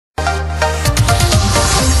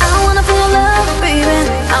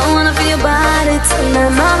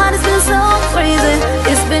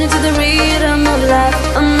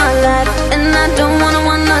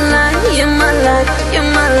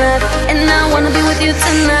you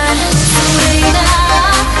tonight. Surina,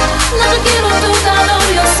 no te quiero tu calor,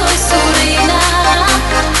 yo soy Surina.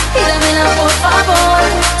 Y dámela por favor,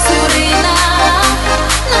 Surina.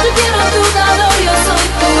 No te quiero tu calor, yo soy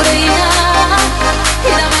Surina.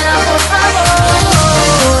 Y dámela por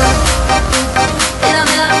favor. Y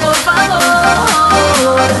dámela por favor.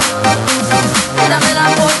 Y dámela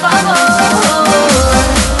por favor.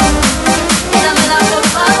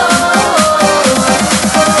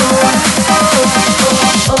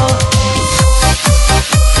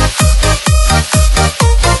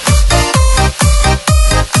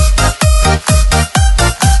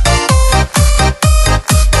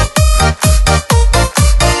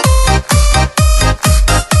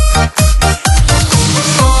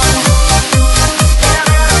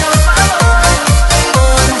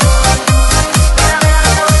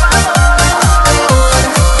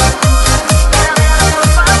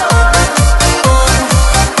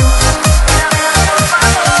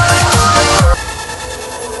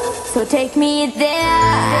 So take me there,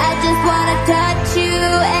 I just wanna touch you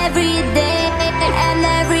every day and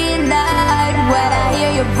every night. When I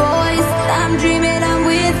hear your voice, I'm dreaming I'm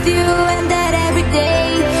with you, and that every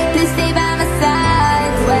day. Please stay by my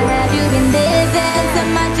side. Where have you been living? So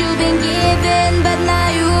much you've been given, but now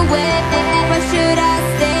you're away. Where should I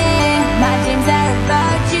stay? My dreams are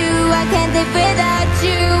about you, I can't live without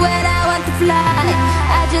you. When I want to fly,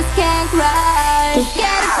 I just can't cry.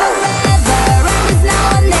 Together forever, right is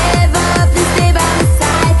now or never.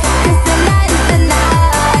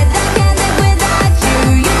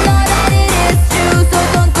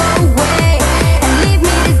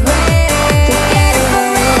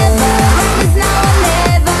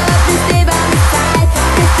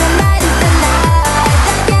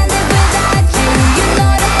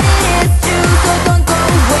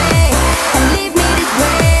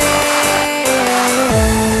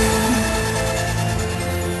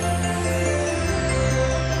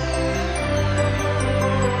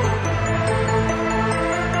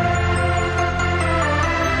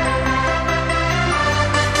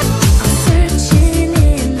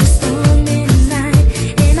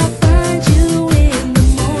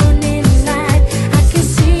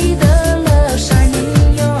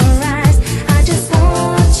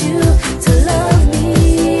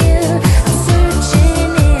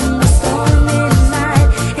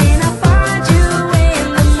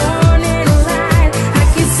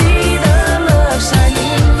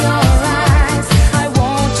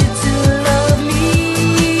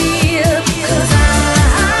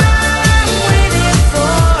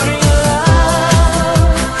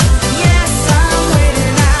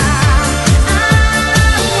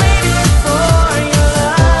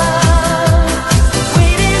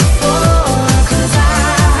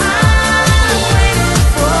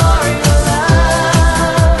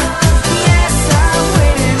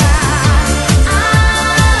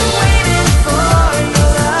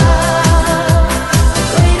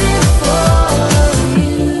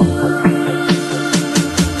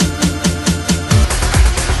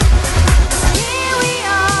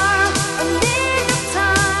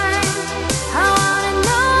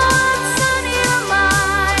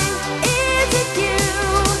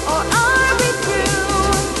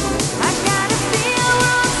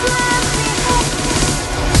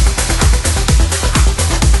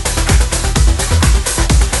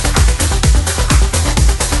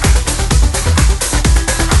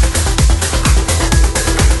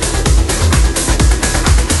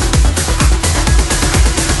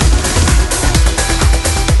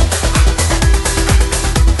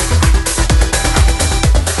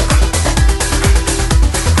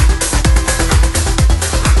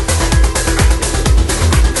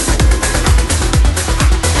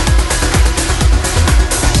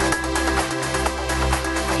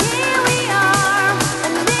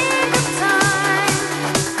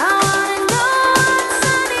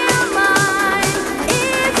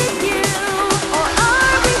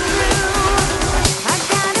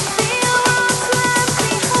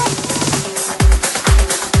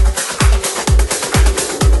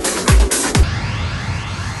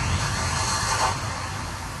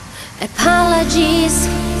 Apologies,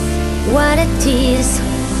 what it is.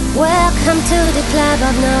 Welcome to the club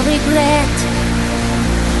of no regret.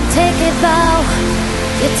 Take a bow,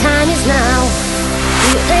 your time is now.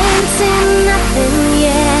 You ain't seen nothing